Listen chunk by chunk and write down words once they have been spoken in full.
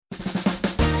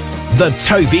The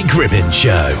Toby Gribbin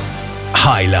Show.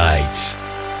 Highlights.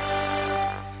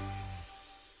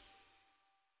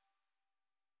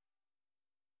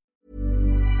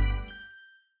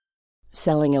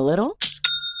 Selling a little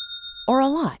or a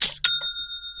lot?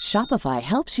 Shopify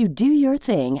helps you do your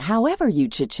thing however you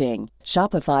cha-ching.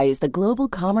 Shopify is the global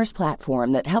commerce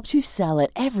platform that helps you sell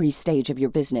at every stage of your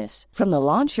business. From the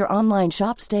launch your online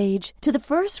shop stage to the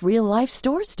first real-life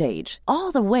store stage,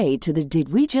 all the way to the did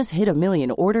we just hit a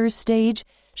million orders stage.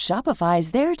 Shopify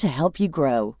is there to help you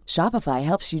grow. Shopify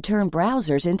helps you turn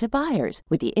browsers into buyers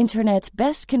with the internet's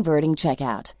best converting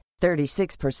checkout.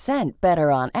 36%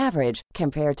 better on average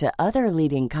compared to other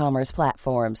leading commerce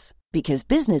platforms. Because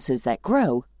businesses that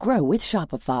grow, grow with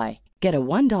Shopify. Get a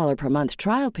 $1 per month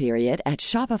trial period at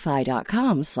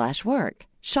shopify.com/work.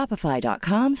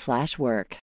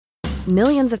 Shopify.com/work.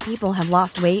 Millions of people have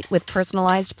lost weight with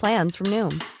personalized plans from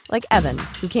Noom. Like Evan,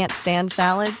 who can't stand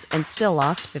salads and still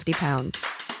lost 50 pounds.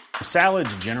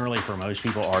 Salads generally for most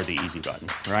people are the easy button,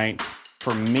 right?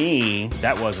 For me,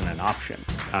 that wasn't an option.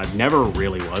 I never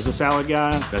really was a salad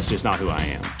guy. That's just not who I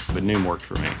am. But Noom worked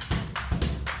for me.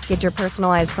 Get your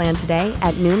personalized plan today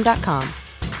at Noom.com.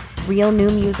 Real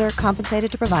Noom user compensated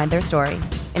to provide their story.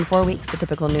 In 4 weeks, the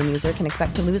typical Noom user can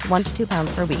expect to lose 1 to 2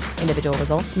 pounds per week. Individual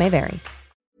results may vary.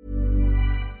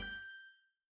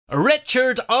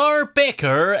 Richard R.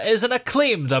 Becker is an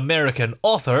acclaimed American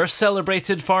author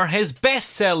celebrated for his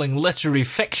best-selling literary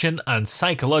fiction and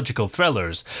psychological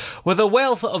thrillers. With a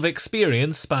wealth of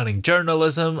experience spanning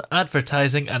journalism,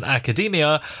 advertising and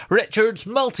academia, Richard's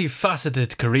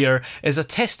multifaceted career is a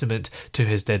testament to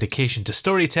his dedication to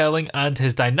storytelling and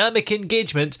his dynamic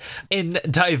engagement in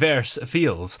diverse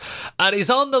fields. And he's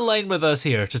on the line with us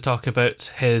here to talk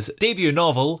about his debut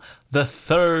novel, The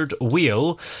Third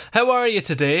Wheel. How are you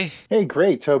today? Hey,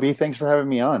 great, Toby. Thanks for having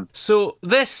me on. So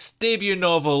this debut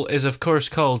novel is, of course,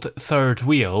 called Third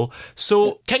Wheel.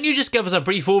 So can you just give us a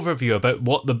brief overview about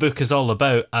what the book is all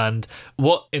about and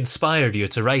what inspired you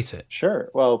to write it?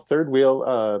 Sure. Well, Third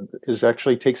Wheel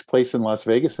takes place in Las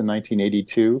Vegas in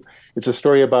 1982. It's a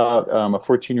story about a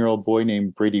 14-year-old boy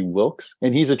named Brady Wilkes,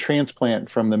 and he's a transplant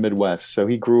from the Midwest. So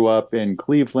he grew up in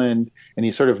Cleveland, and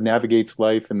he sort of navigates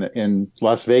life in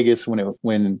Las Vegas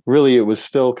when really it was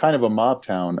still kind of a mob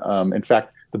town. In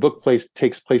fact, the book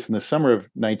takes place in the summer of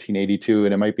 1982,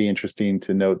 and it might be interesting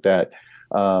to note that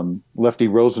Lefty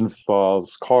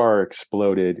Rosenthal's car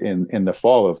exploded in the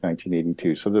fall of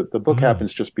 1982. So the book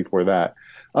happens just before that.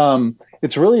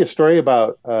 It's really a story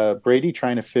about Brady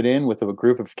trying to fit in with a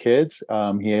group of kids.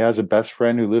 He has a best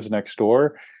friend who lives next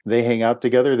door. They hang out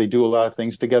together. They do a lot of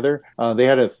things together. They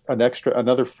had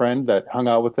another friend that hung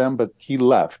out with them, but he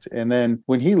left. And then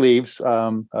when he leaves,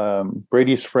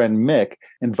 Brady's friend Mick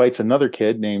invites another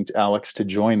kid named Alex to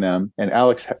join them. And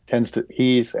Alex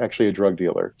he's actually a drug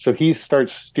dealer. So he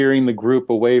starts steering the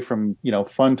group away from,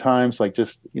 fun times, like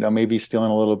just, maybe stealing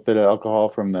a little bit of alcohol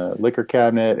from the liquor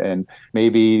cabinet and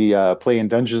maybe playing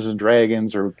Dungeons and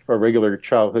Dragons or regular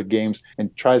childhood games,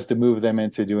 and tries to move them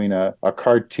into doing a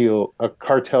cartel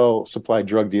supply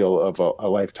drug deal of a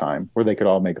lifetime where they could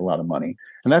all make a lot of money.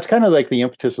 And that's kind of like the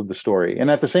impetus of the story.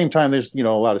 And at the same time, there's, a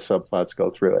lot of subplots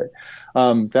go through it.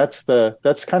 That's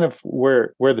kind of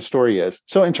where the story is.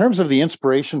 So in terms of the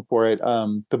inspiration for it,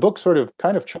 the book sort of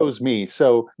kind of chose me.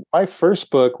 So my first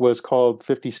book was called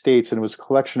 50 States, and it was a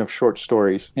collection of short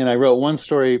stories. And I wrote one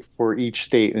story for each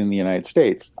state in the United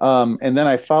States. And then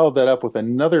I followed that up with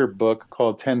another book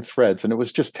called 10 Threads, and it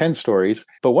was just 10 stories.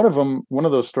 But one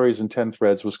of those stories in 10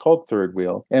 Threads was called Third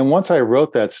Wheel. And once I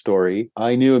wrote that story,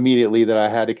 I knew immediately that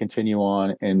I had to continue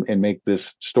on and make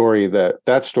this story,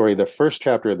 that story, the first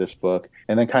chapter of this book,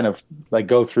 and then kind of like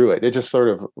go through it. It just sort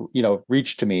of,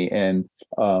 reached to me and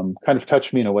kind of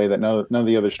touched me in a way that none of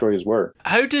the other stories were.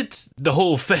 How did the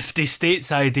whole 50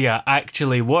 states idea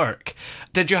actually work?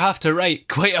 Did you have to write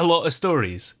quite a lot of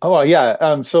stories? Oh,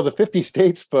 yeah. So the 50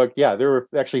 states book, there were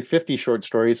actually 50 short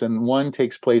stories, and one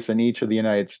takes place in each of the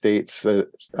United States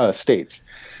states.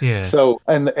 Yeah. So,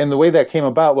 and the way that came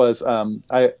about was,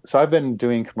 I've been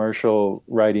doing commercial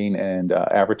writing and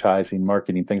advertising,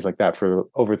 marketing, things like that for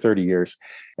over 30 years.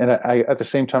 And I at the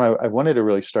same time, I wanted to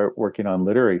really start working on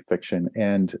literary fiction.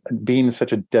 And being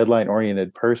such a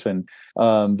deadline-oriented person,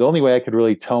 the only way I could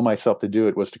really tell myself to do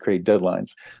it was to create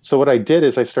deadlines. So what I did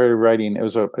is I started writing. It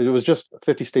was just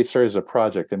 50 States started as a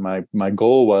project, and my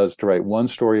goal was to write one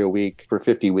story a week for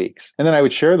 50 weeks. And then I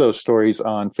would share those stories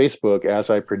on Facebook as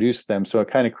I produced them. So it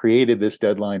kind of created this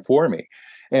deadline for me.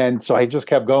 And so I just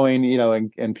kept going,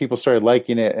 and people started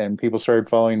liking it and people started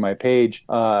following my page.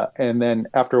 And then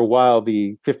after a while,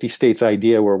 the 50 states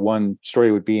idea where one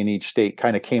story would be in each state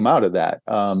kind of came out of that.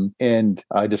 And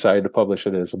I decided to publish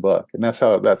it as a book. And that's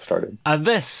how that started. And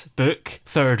this book,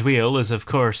 Third Wheel, is of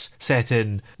course set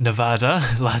in Nevada,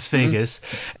 Las Vegas,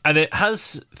 and it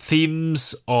has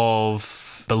themes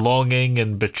of belonging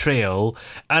and betrayal,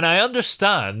 and I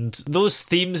understand those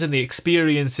themes and the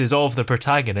experiences of the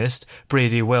protagonist,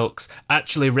 Brady Wilkes,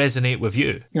 actually resonate with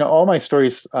you. All my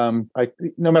stories, no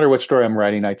matter what story I'm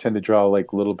writing, I tend to draw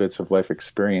like little bits of life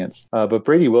experience. But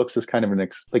Brady Wilkes is kind of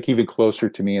even closer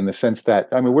to me in the sense that,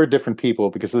 we're different people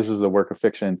because this is a work of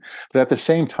fiction, but at the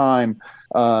same time,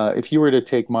 if you were to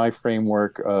take my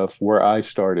framework of where I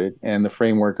started and the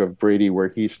framework of Brady where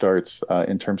he starts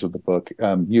in terms of the book,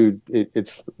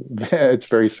 it's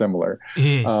very similar.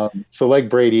 So like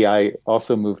Brady, I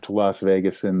also moved to Las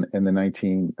Vegas in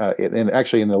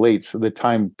the late, so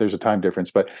there's a time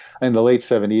difference, but in the late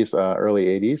 70s, early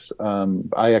 80s.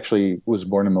 I actually was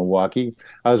born in Milwaukee.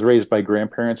 I was raised by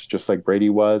grandparents just like Brady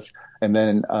was. And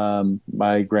then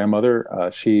my grandmother,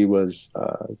 she was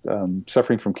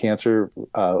suffering from cancer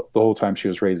the whole time she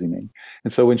was raising me.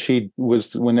 And so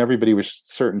when everybody was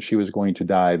certain she was going to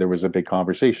die, there was a big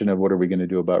conversation of what are we going to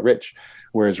do about Rich?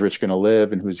 Where is Rich going to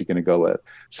live and who's he going to go with?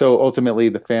 So ultimately,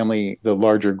 the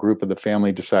larger group of the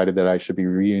family decided that I should be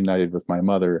reunited with my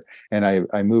mother. And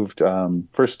I moved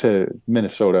first to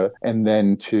Minnesota and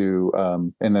then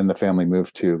the family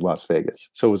moved to Las Vegas.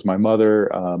 So it was my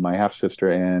mother, my half sister,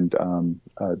 and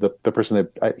the person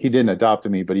that he didn't adopt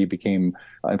me, but he became,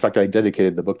 in fact, I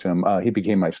dedicated the book to him. He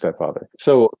became my stepfather.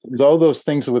 So there's all those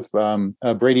things with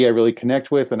Brady I really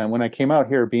connect with. And when I came out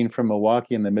here, being from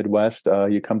Milwaukee in the Midwest,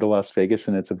 you come to Las Vegas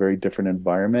and it's a very different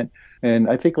environment. And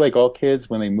I think like all kids,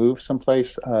 when they move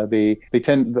someplace, they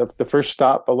tend, the first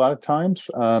stop a lot of times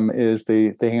is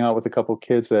they hang out with a couple of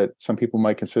kids that some people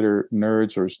might consider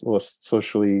nerds or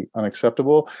socially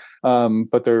unacceptable.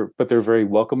 But they're very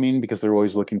welcoming because they're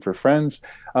always looking for friends.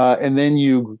 And then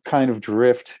you kind of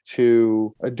drift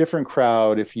to a different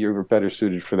crowd if you're better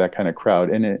suited for that kind of crowd.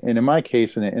 And in my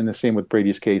case, and in the same with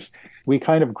Brady's case, we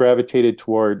kind of gravitated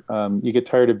toward, you get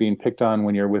tired of being picked on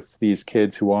when you're with these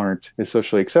kids who aren't as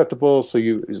socially acceptable. So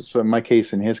in my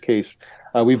case, in his case,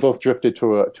 we both drifted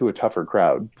to a tougher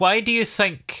crowd. Why do you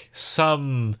think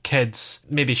some kids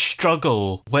maybe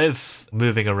struggle with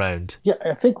moving around? Yeah,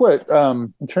 I think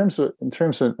in terms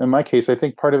of in my case, I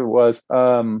think part of it was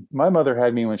my mother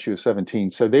had me when she was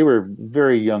 17, so they were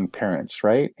very young parents,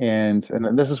 right? And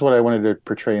this is what I wanted to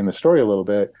portray in the story a little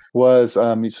bit was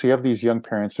so you have these young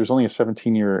parents. There's only a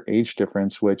 17-year age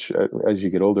difference, which as you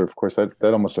get older, of course, that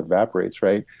almost evaporates,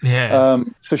 right? Yeah.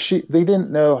 So they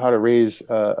didn't know how to raise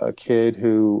a kid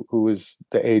who was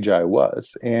the age I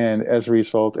was. And as a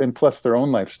result, and plus their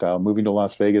own lifestyle, moving to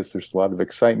Las Vegas, there's a lot of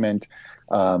excitement.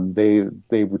 They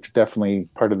were definitely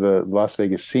part of the Las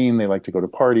Vegas scene. They like to go to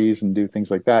parties and do things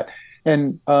like that.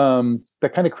 And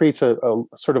that kind of creates a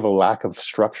sort of a lack of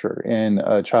structure in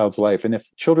a child's life. And if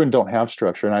children don't have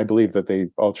structure, and I believe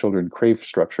that all children crave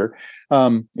structure,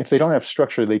 if they don't have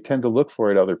structure, they tend to look for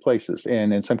it other places.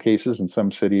 And in some cases, in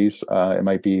some cities, it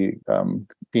might be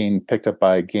being picked up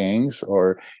by gangs,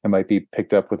 or it might be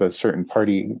picked up with a certain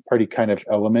party kind of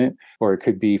element, or it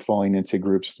could be falling into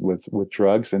groups with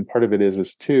drugs. And part of it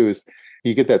is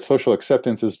you get that social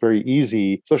acceptance is very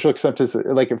easy. Social acceptance,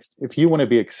 like if you want to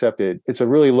be accepted, it's a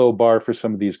really low bar for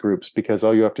some of these groups because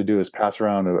all you have to do is pass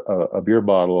around a beer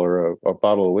bottle or a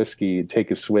bottle of whiskey and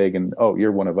take a swig and, oh,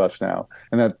 you're one of us now.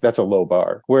 And that's a low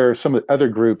bar. Where some of the other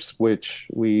groups, which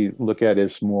we look at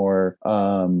as more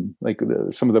some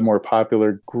of the more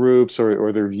popular groups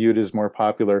or they're viewed as more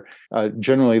popular,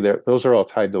 generally those are all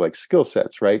tied to like skill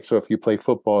sets, right? So if you play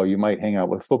football, you might hang out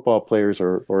with football players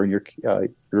or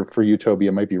for Utopia,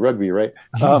 it might be rugby, right?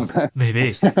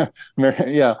 Maybe.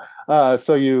 Yeah.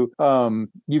 So you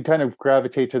kind of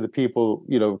gravitate to the people,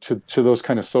 to those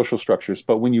kind of social structures.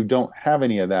 But when you don't have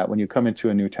any of that, when you come into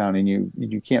a new town and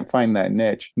you can't find that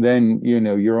niche, then,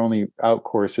 your only out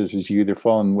course is you either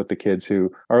fall in with the kids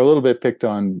who are a little bit picked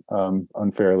on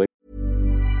unfairly.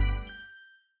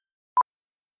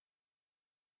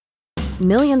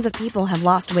 Millions of people have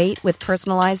lost weight with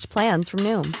personalized plans from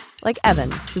Noom. Like Evan,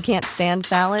 who can't stand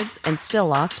salads and still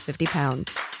lost 50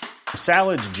 pounds.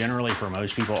 Salads generally for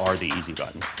most people are the easy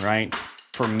button, right?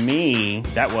 For me,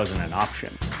 that wasn't an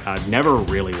option. I never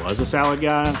really was a salad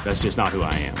guy. That's just not who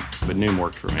I am. But Noom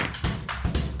worked for me.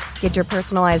 Get your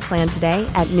personalized plan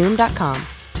today at Noom.com.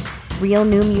 Real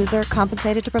Noom user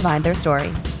compensated to provide their story.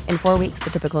 In 4 weeks,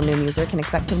 the typical Noom user can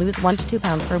expect to lose 1 to 2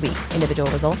 pounds per week. Individual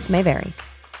results may vary.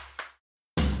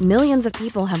 Millions of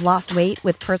people have lost weight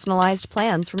with personalized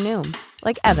plans from Noom.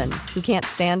 Like Evan, who can't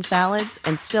stand salads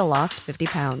and still lost 50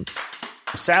 pounds.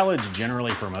 Salads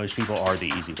generally for most people are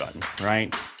the easy button,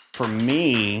 right? For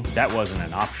me, that wasn't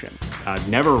an option. I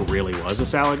never really was a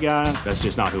salad guy. That's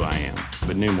just not who I am.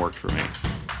 But Noom worked for me.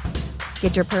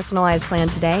 Get your personalized plan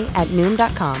today at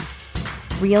Noom.com.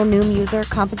 Real Noom user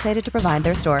compensated to provide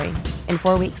their story. In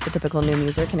 4 weeks, the typical Noom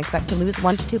user can expect to lose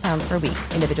 1 to 2 pounds per week.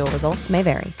 Individual results may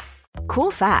vary.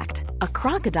 Cool fact, a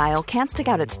crocodile can't stick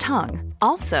out its tongue.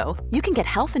 Also, you can get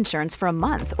health insurance for a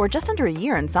month or just under a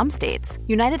year in some states.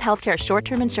 United Healthcare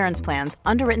short-term insurance plans,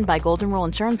 underwritten by Golden Rule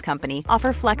Insurance Company,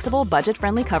 offer flexible,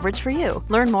 budget-friendly coverage for you.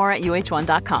 Learn more at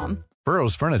uh1.com.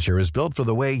 Burrow's furniture is built for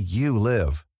the way you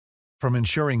live. From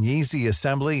ensuring easy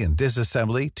assembly and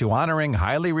disassembly to honoring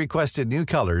highly requested new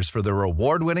colors for their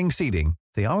award-winning seating,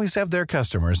 they always have their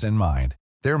customers in mind.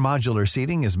 Their modular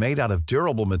seating is made out of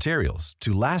durable materials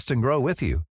to last and grow with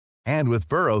you. And with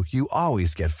Burrow, you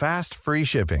always get fast, free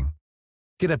shipping.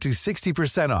 Get up to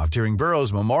 60% off during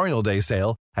Burrow's Memorial Day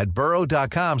sale at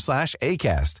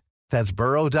burrow.com/ACAST. That's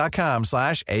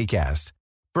burrow.com/ACAST.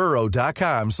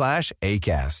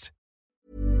 burrow.com/ACAST.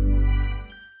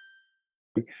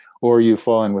 Or you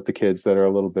fall in with the kids that are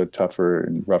a little bit tougher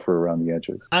and rougher around the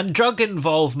edges. And drug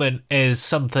involvement is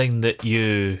something that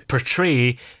you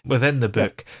portray within the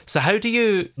book. So how do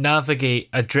you navigate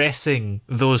addressing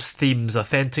those themes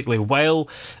authentically while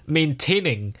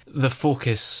maintaining the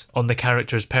focus on the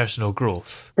character's personal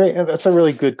growth? Great, that's a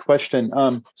really good question.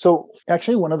 So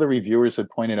actually, one of the reviewers had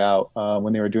pointed out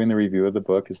when they were doing the review of the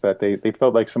book is that they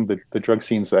felt like some of the drug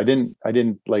scenes, I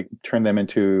didn't like turn them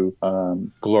into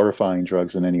glorifying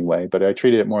drugs in any way. But I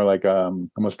treated it more like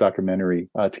almost documentary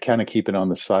to kind of keep it on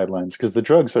the sidelines, because the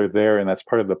drugs are there and that's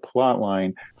part of the plot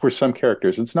line for some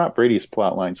characters. It's not Brady's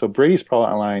plot line. So Brady's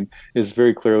plot line is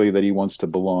very clearly that he wants to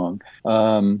belong.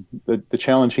 The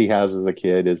challenge he has as a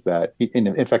kid is that,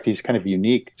 in fact, he's kind of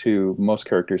unique to most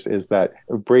characters, is that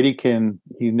Brady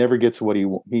never gets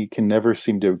he can never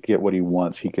seem to get what he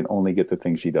wants. He can only get the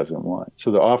things he doesn't want.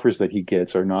 So the offers that he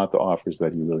gets are not the offers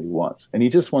that he really wants. And he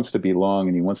just wants to belong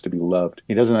and he wants to be loved.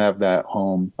 He doesn't have that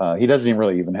home. He doesn't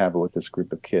really even have it with this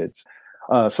group of kids.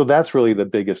 So that's really the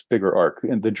bigger arc.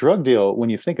 And the drug deal,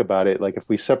 when you think about it, like if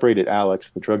we separated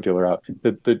Alex, the drug dealer, out,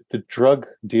 the drug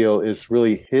deal is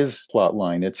really his plot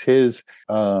line. It's his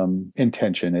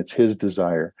intention. It's his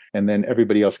desire. And then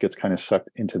everybody else gets kind of sucked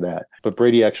into that. But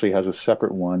Brady actually has a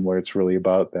separate one where it's really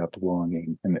about that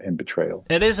belonging and betrayal.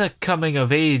 It is a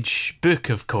coming-of-age book,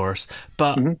 of course,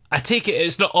 but I take it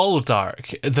it's not all dark.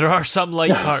 There are some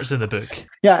light parts in the book.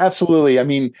 Yeah, absolutely. I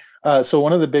mean, so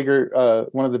one of the biggest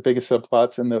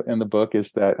subplots in the book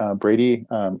is that Brady,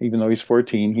 even though he's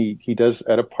 14, he does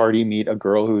at a party meet a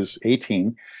girl who's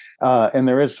 18. And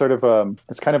there is sort of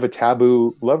it's kind of a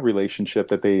taboo love relationship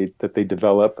that they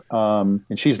develop.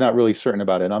 And she's not really certain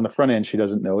about it. On the front end, she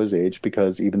doesn't know his age,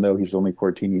 because even though he's only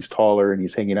 14, he's taller and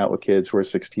he's hanging out with kids who are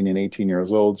 16 and 18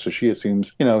 years old. So she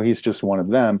assumes, he's just one of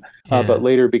them. Yeah. But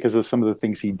later, because of some of the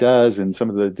things he does and some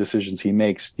of the decisions he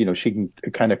makes,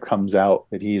 it kind of comes out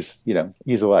that he's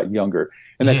a lot younger.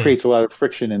 And that creates a lot of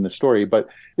friction in the story, but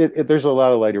there's a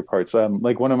lot of lighter parts.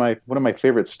 Like one of my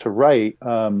favorites to write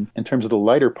in terms of the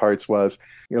lighter parts was,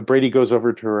 Brady goes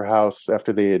over to her house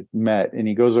after they had met, and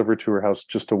he goes over to her house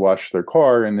just to wash their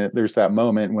car. And there's that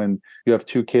moment when you have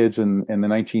two kids in the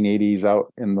 1980s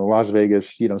out in the Las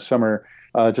Vegas, summer,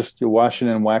 just washing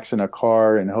and waxing a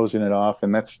car and hosing it off.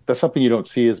 And that's something you don't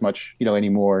see as much,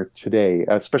 anymore today,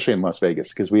 especially in Las Vegas,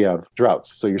 because we have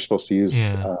droughts. So you're supposed to use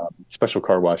special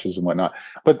car washes and whatnot.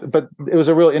 But it was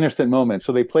a real innocent moment.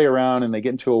 So they play around and they get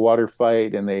into a water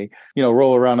fight and they,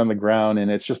 roll around on the ground. And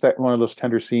it's just that one of those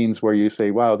tender scenes where you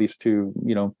say, wow, these two,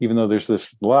 even though there's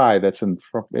this lie that's in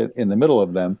the middle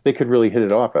of them, they could really hit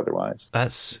it off otherwise.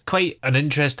 That's quite an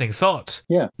interesting thought.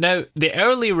 Yeah. Now, the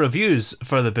early reviews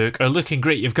for the book are looking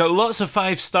great. You've got lots of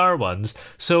 5-star ones.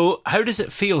 So how does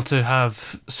it feel to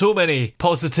have so many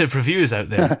positive reviews out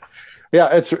there? Yeah,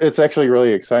 it's actually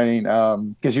really exciting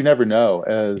because you never know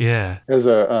as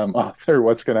a author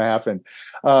what's going to happen.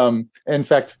 In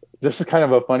fact, this is kind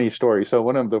of a funny story. So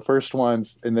one of the first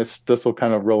ones, and this will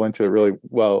kind of roll into it really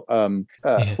well.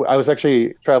 I was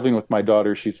actually traveling with my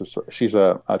daughter. She's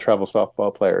a travel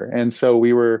softball player, and so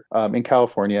we were in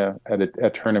California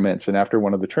at tournaments. And after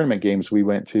one of the tournament games, we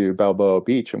went to Balboa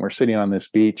Beach, and we're sitting on this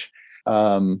beach.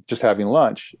 just having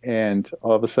lunch. And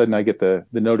all of a sudden I get the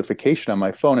notification on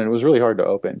my phone, and it was really hard to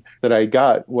open, that I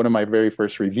got one of my very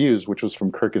first reviews, which was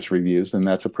from Kirkus Reviews. And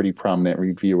that's a pretty prominent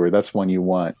reviewer. That's one you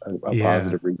want, a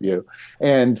positive review.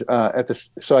 And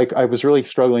so I was really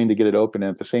struggling to get it open.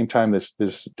 And at the same time,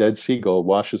 this dead seagull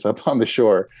washes up on the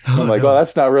shore. I'm like, well,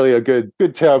 that's not really a good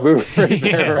taboo right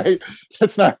there, right?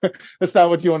 That's not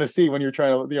what you want to see when you're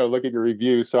trying to, look at your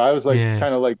review. So I was like,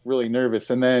 kind of like really nervous.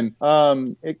 And then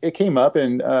it came up,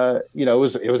 and it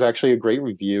was actually a great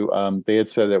review. They had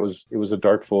said it was a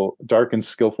dark and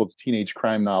skillful teenage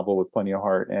crime novel with plenty of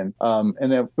heart. And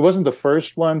it wasn't the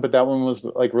first one, but that one was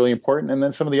like really important. And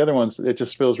then some of the other ones, it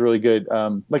just feels really good.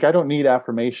 Like I don't need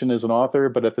affirmation as an author,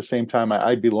 but at the same time,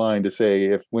 I'd be lying to say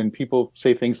if when people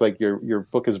say things like your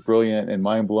book is brilliant and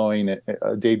mind blowing,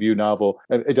 a debut novel,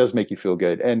 it does make you feel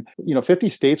good. And 50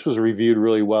 States was reviewed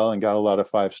really well and got a lot of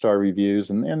 5-star reviews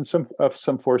and some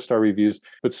 4-star reviews.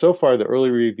 But so far, the early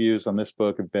reviews on this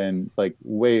book have been like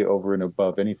way over and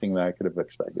above anything that I could have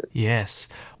expected. Yes.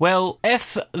 Well,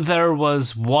 if there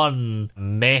was one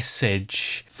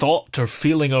message, thought or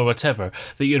feeling or whatever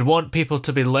that you'd want people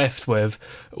to be left with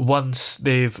once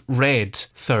they've read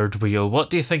Third Wheel, what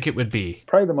do you think it would be?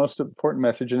 Probably the most important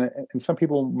message, and some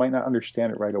people might not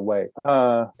understand it right away.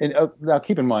 Now,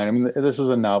 keep in mind, I mean, this is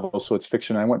a novel, so it's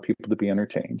fiction. I want people to be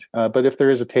entertained. But if there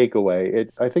is a takeaway,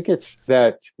 I think it's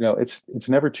that it's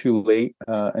never too late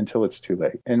until it's too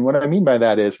late. And what I mean by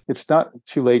that is it's not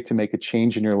too late to make a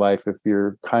change in your life if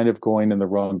you're kind of going in the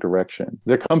wrong direction.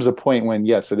 There comes a point when,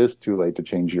 yes, it is too late to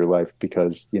change your life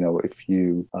because there's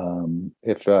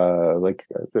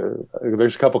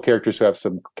a couple characters who have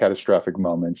some catastrophic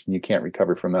moments and you can't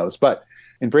recover from those. But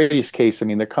in Brady's case, I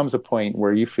mean, there comes a point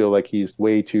where you feel like he's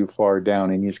way too far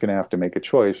down and he's going to have to make a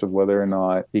choice of whether or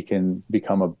not he can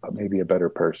become maybe a better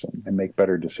person and make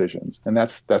better decisions. And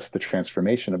that's the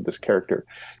transformation of this character.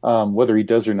 Whether he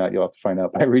does or not, you'll have to find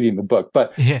out by reading the book.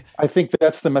 But I think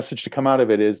that's the message to come out of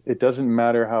it is it doesn't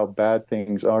matter how bad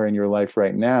things are in your life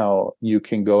right now, you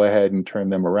can go ahead and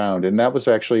turn them around. And that was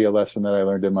actually a lesson that I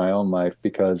learned in my own life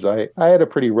because I had a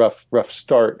pretty rough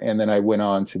start. And then I went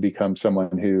on to become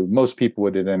someone who most people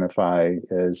would identify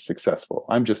as successful.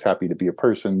 I'm just happy to be a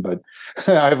person, but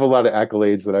I have a lot of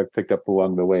accolades that I've picked up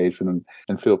along the ways and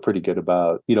feel pretty good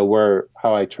about,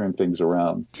 how I turn things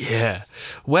around. Yeah.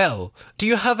 Well, do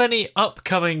you have any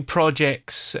upcoming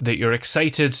projects that you're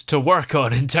excited to work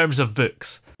on in terms of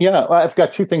books? Yeah, I've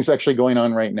got two things actually going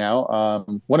on right now.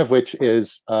 One of which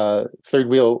is Third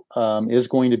Wheel is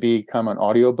going to become an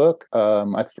audiobook.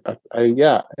 It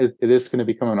is going to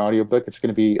become an audiobook. It's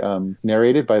going to be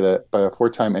narrated by a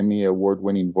 4-time Emmy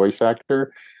award-winning voice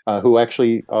actor who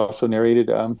actually also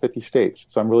narrated 50 States.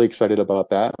 So I'm really excited about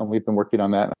that. And we've been working on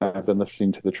that. I've been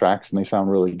listening to the tracks and they sound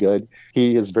really good.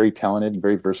 He is very talented,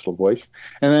 very versatile voice.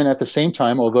 And then at the same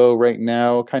time, although right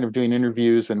now kind of doing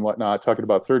interviews and whatnot, talking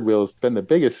about Third Wheel has been the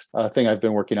biggest thing I've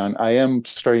been working on. I am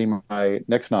starting my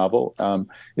next novel.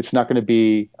 It's not going to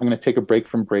be, I'm going to take a break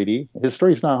from Brady. His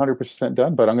story's not 100%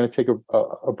 done, but I'm going to take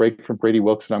a break from Brady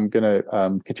Wilkes and I'm going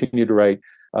to continue to write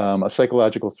a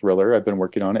psychological thriller. I've been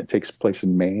working on it. It takes place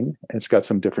in Maine. And it's got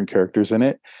some different characters in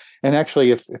it. And actually,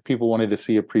 if people wanted to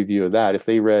see a preview of that, if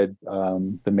they read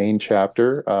the main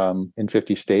chapter in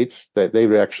 50 States, that they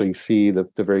would actually see the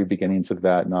very beginnings of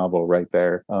that novel right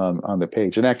there on the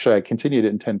page. And actually, I continued it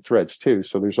in 10 threads too.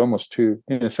 So there's almost two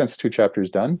chapters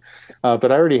done.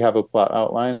 But I already have a plot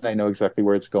outline. I know exactly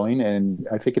where it's going. And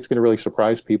I think it's going to really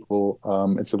surprise people.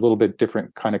 It's a little bit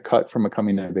different kind of cut from a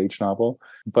coming of age novel.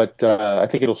 But I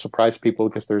think it'll surprise people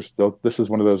because this is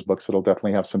one of those books that'll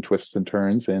definitely have some twists and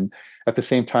turns. And at the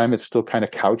same time, it's still kind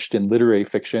of couched in literary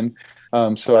fiction.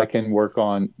 So I can work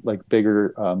on like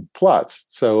bigger plots.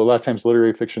 So a lot of times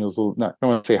literary fiction is a little, I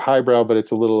don't want to say highbrow, but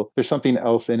there's something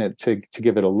else in it to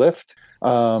give it a lift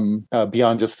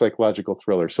beyond just psychological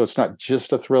thriller. So it's not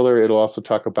just a thriller. It'll also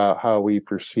talk about how we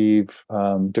perceive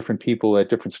different people at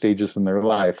different stages in their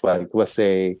life. Like, let's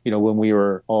say, when we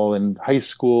were all in high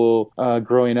school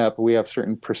growing up, we have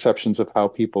certain perceptions of how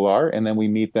people are. And then we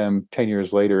meet them 10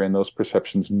 years later, and those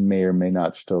perceptions may or may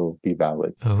not still be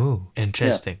valid. Oh,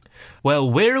 interesting. Yeah. Well,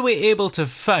 where are we able to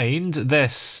find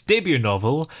this debut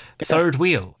novel, Third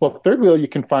Wheel? Well, Third Wheel you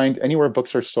can find anywhere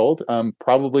books are sold.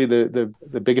 Probably the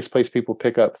biggest place people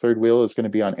pick up Third Wheel is going to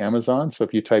be on Amazon. So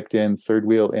if you typed in Third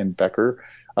Wheel and Becker,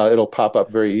 it'll pop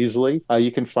up very easily.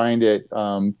 You can find it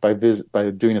by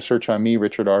doing a search on me,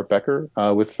 Richard R Becker,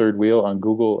 with Third Wheel on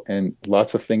Google, and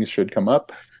lots of things should come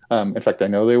up. In fact, I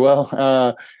know they will.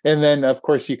 And then, of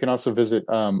course, you can also visit.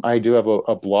 I do have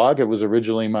a blog. It was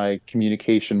originally my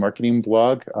communication marketing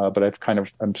blog, but I'm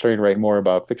starting to write more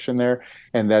about fiction there,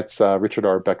 and that's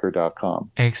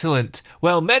richardrbecker.com. Excellent.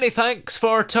 Well, many thanks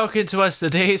for talking to us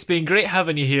today. It's been great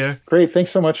having you here. Great.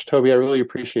 Thanks so much, Toby. I really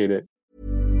appreciate it.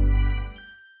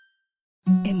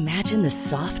 Imagine the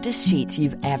softest sheets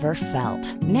you've ever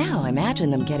felt. Now imagine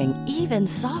them getting even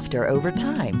softer over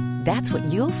time. That's what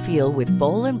you'll feel with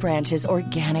Boll & Branch's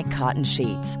organic cotton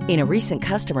sheets. In a recent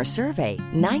customer survey,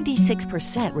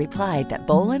 96% replied that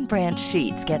Boll & Branch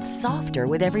sheets get softer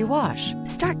with every wash.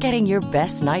 Start getting your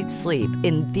best night's sleep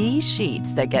in these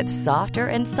sheets that get softer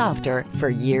and softer for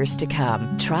years to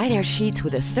come. Try their sheets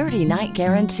with a 30-night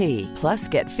guarantee. Plus,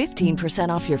 get 15%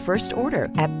 off your first order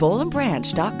at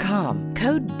bollandbranch.com.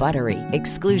 Code BUTTERY.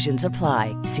 Exclusions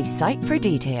apply. See site for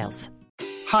details.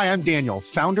 Hi, I'm Daniel,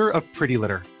 founder of Pretty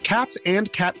Litter. Cats and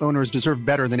cat owners deserve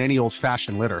better than any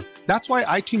old-fashioned litter. That's why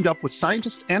I teamed up with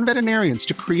scientists and veterinarians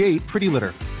to create Pretty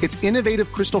Litter. Its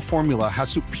innovative crystal formula has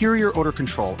superior odor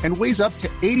control and weighs up to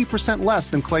 80% less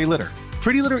than clay litter.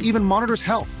 Pretty Litter even monitors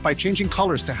health by changing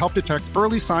colors to help detect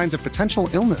early signs of potential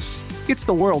illness. It's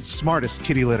the world's smartest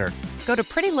kitty litter. Go to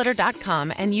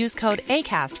prettylitter.com and use code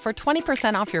ACAST for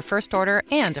 20% off your first order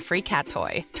and a free cat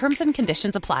toy. Terms and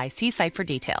conditions apply. See site for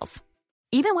details.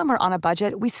 Even when we're on a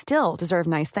budget, we still deserve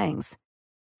nice things.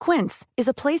 Quince is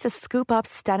a place to scoop up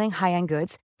stunning high-end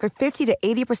goods for 50 to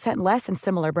 80% less than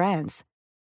similar brands.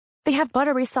 They have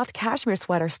buttery soft cashmere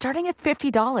sweaters starting at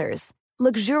 $50,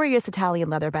 luxurious Italian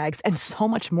leather bags, and so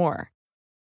much more.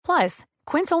 Plus,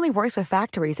 Quince only works with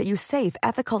factories that use safe,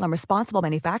 ethical, and responsible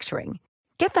manufacturing.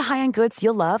 Get the high-end goods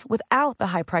you'll love without the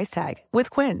high price tag with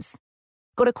Quince.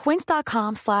 Go to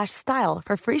quince.com/style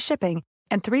for free shipping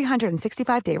and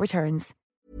 365-day returns.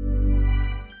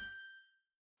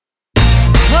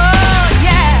 Oh,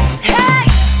 yeah. Hey!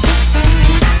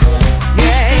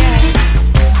 Yeah, yeah.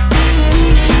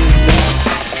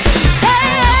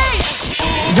 Hey!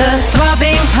 The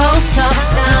throbbing pulse of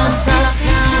sound.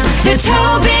 The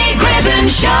Toby Gribbon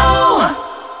Show.